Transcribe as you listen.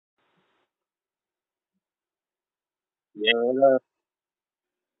Yeah,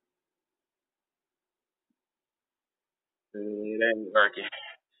 it ain't working.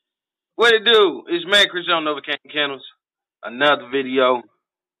 What it do? It's man Chris on NoVACAIN Kennels. Another video,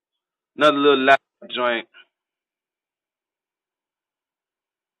 another little live joint.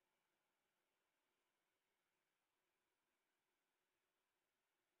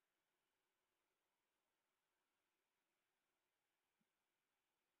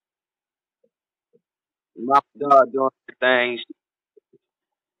 My dog doing her thing.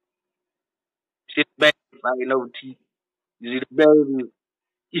 Shit, baby, fighting over teeth. You see the baby?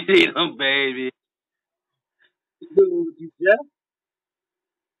 You see them baby? Dude, Jeff?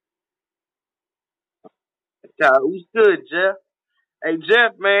 Who's good, Jeff? Hey,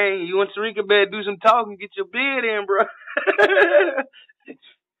 Jeff, man, you and Tarika better do some talking, get your bid in, bro.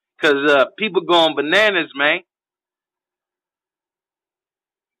 Cause people going bananas, man.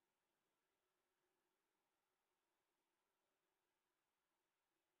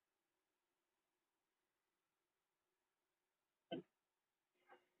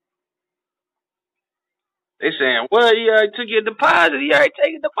 They saying, well, you already took your deposit. You already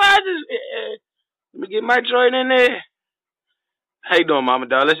taken deposits. Let me get my joint in there. How you doing, Mama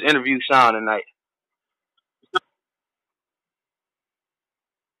Dog? Let's interview Sean tonight.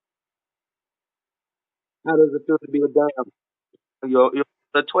 How does it feel to be a damn? You're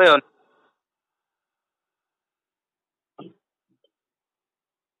a 12.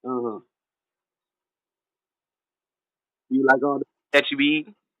 Uh-huh. You like all the that you be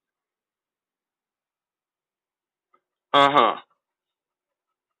eating? Uh-huh.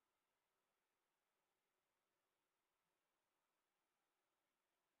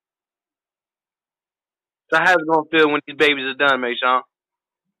 So how's it gonna feel when these babies are done, mate, Sean?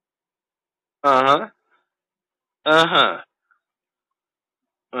 Uh-huh. Uh-huh.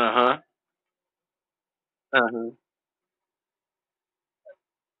 Uh-huh. Uh-huh.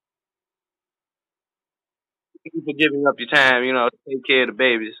 Thank you for giving up your time, to take care of the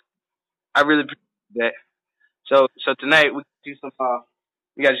babies. I really appreciate that. So tonight we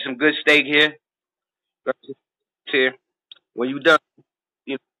got you some good steak here. Got you some here. When you done,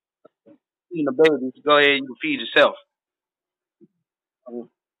 you know, feeding the babies, go ahead and you can feed yourself.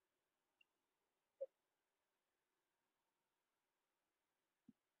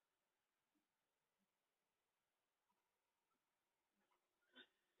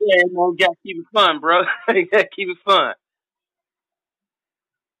 Yeah, you gotta keep it fun, bro. You gotta keep it fun.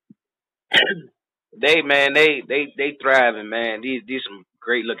 They thriving, man. These some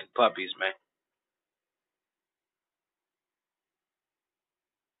great looking puppies, man.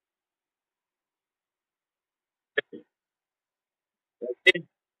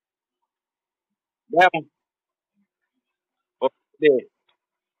 That one over there.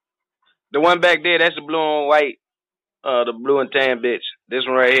 The one back there, that's the blue and white, the blue and tan bitch. This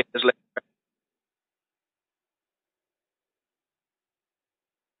one right here, is like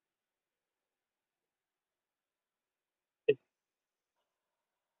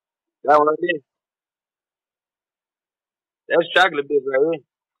that one right there. That's chocolate bitch right here.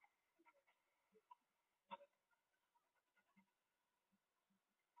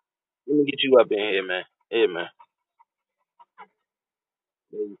 Let me get you up in here, man. Here, man.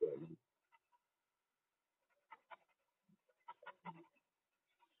 There you go, man.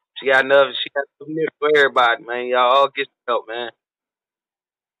 She got enough milk for everybody, man. Y'all all get some help, man.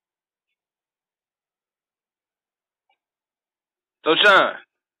 So Sean,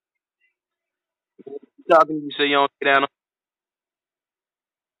 talking to you so you don't get down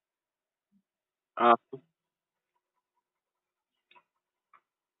on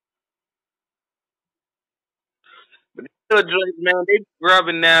but these little joints, man, they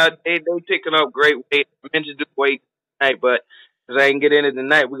grubbing now. They picking up great weight. I mentioned the weight tonight, but because I didn't get in it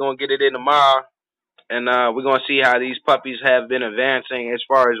tonight, we're gonna get it in tomorrow, and we're gonna see how these puppies have been advancing as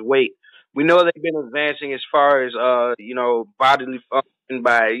far as weight. We know they've been advancing as far as bodily function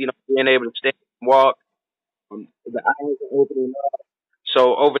by being able to stand and walk. The eyes are opening up.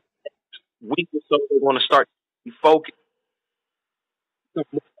 So over the week or so, they're gonna start to focus.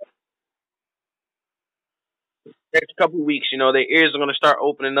 Next couple of weeks, their ears are going to start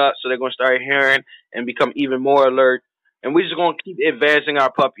opening up, so they're going to start hearing and become even more alert. And we're just going to keep advancing our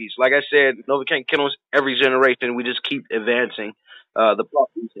puppies. Like I said, NoVACAIN Kennels, every generation, we just keep advancing the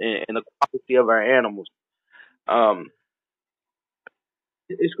puppies and the quality of our animals. Um,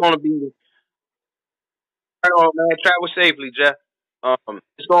 it's going to be, right on, man, travel safely, Jeff.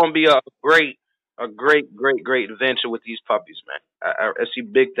 It's going to be a great adventure with these puppies, man. I see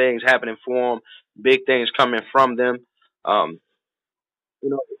big things happening for them, big things coming from them. Um, you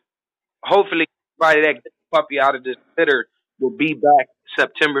know, hopefully, everybody that puppy out of this litter will be back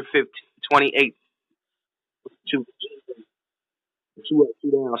September 15th, 28th to a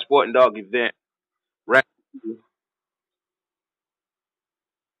down sporting dog event. Right.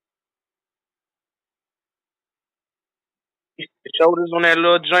 The shoulders on that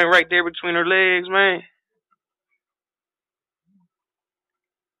little joint right there between her legs, man.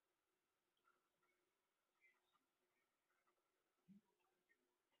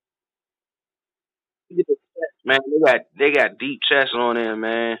 Man, they got deep chests on them,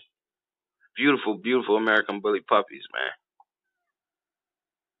 man. Beautiful, beautiful American Bully puppies, man.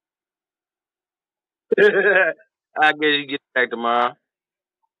 I guess you get back tomorrow.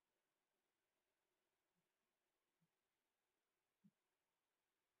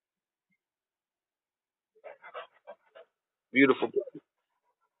 Beautiful.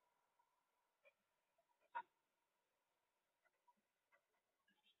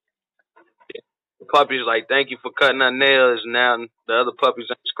 The puppies like, thank you for cutting our nails. Now the other puppies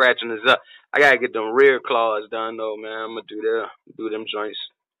are scratching us up. I gotta get them rear claws done though, man. I'm gonna do them joints.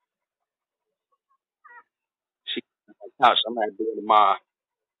 She couch. I'm gonna do it tomorrow.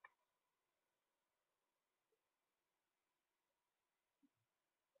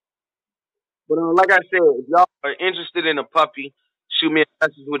 But like I said, if y'all are interested in a puppy, shoot me a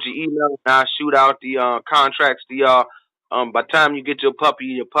message with your email, and I'll shoot out the contracts to y'all. By the time you get your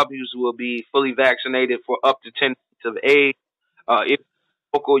puppies will be fully vaccinated for up to 10 weeks of age. If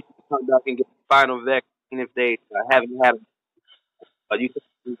local, you can come back and get the final vaccine if they haven't had it. You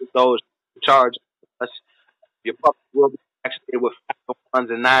can get those charged us. Your puppy will be vaccinated with 5 ones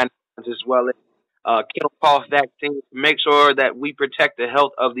and 9 ones as well as kennel cough vaccine to make sure that we protect the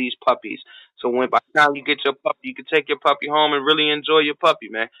health of these puppies. So when by the time you get your puppy, you can take your puppy home and really enjoy your puppy,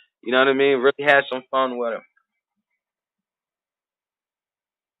 man. You know what I mean? Really have some fun with him.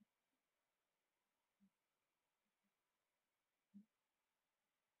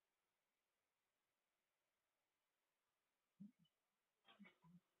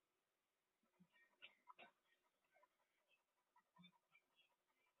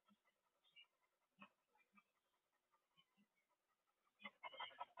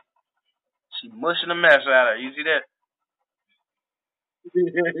 She mushing the mess out of her. You see that?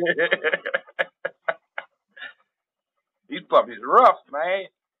 These puppies rough, man.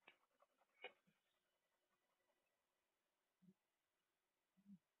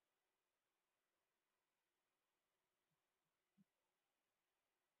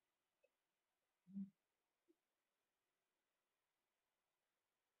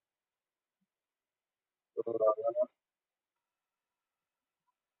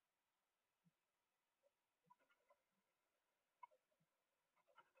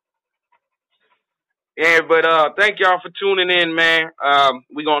 Yeah, but thank y'all for tuning in, man.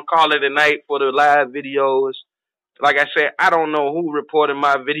 We're gonna call it a night for the live videos. Like I said, I don't know who reported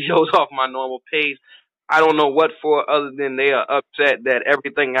my videos off my normal page. I don't know what for other than they are upset that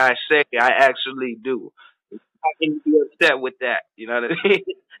everything I say I actually do. How can you be upset with that? You know what I mean?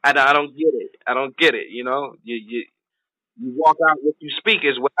 I don't get it. I don't get it. You know, you walk out what you speak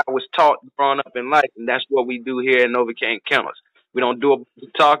is what I was taught growing up in life, and that's what we do here in NoVACAIN Kennels. We don't do a bunch of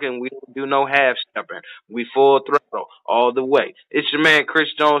talking. We don't do no half stepping. We full throttle all the way. It's your man Chris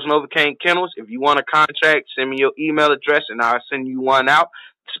Jones, NoVACAIN Kennels. If you want a contract, send me your email address, and I'll send you one out.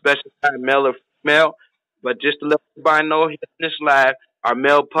 Specify male or female. But just to let everybody know, here in this live, our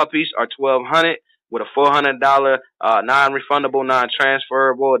male puppies are 1,200 with a $400 non-refundable,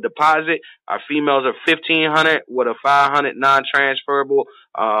 non-transferable deposit. Our females are 1,500 with a 500 non-transferable,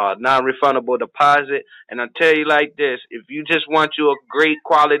 non-refundable deposit. And I tell you like this: if you just want you a great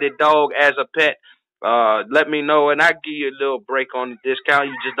quality dog as a pet, let me know, and I give you a little break on the discount.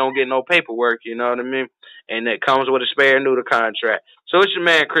 You just don't get no paperwork, you know what I mean? And it comes with a spare and neuter contract. So it's your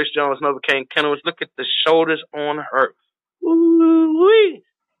man Chris Jones, NoVACAIN Kennels. Look at the shoulders on her. Ooh-wee.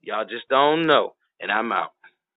 Y'all just don't know. And I'm out.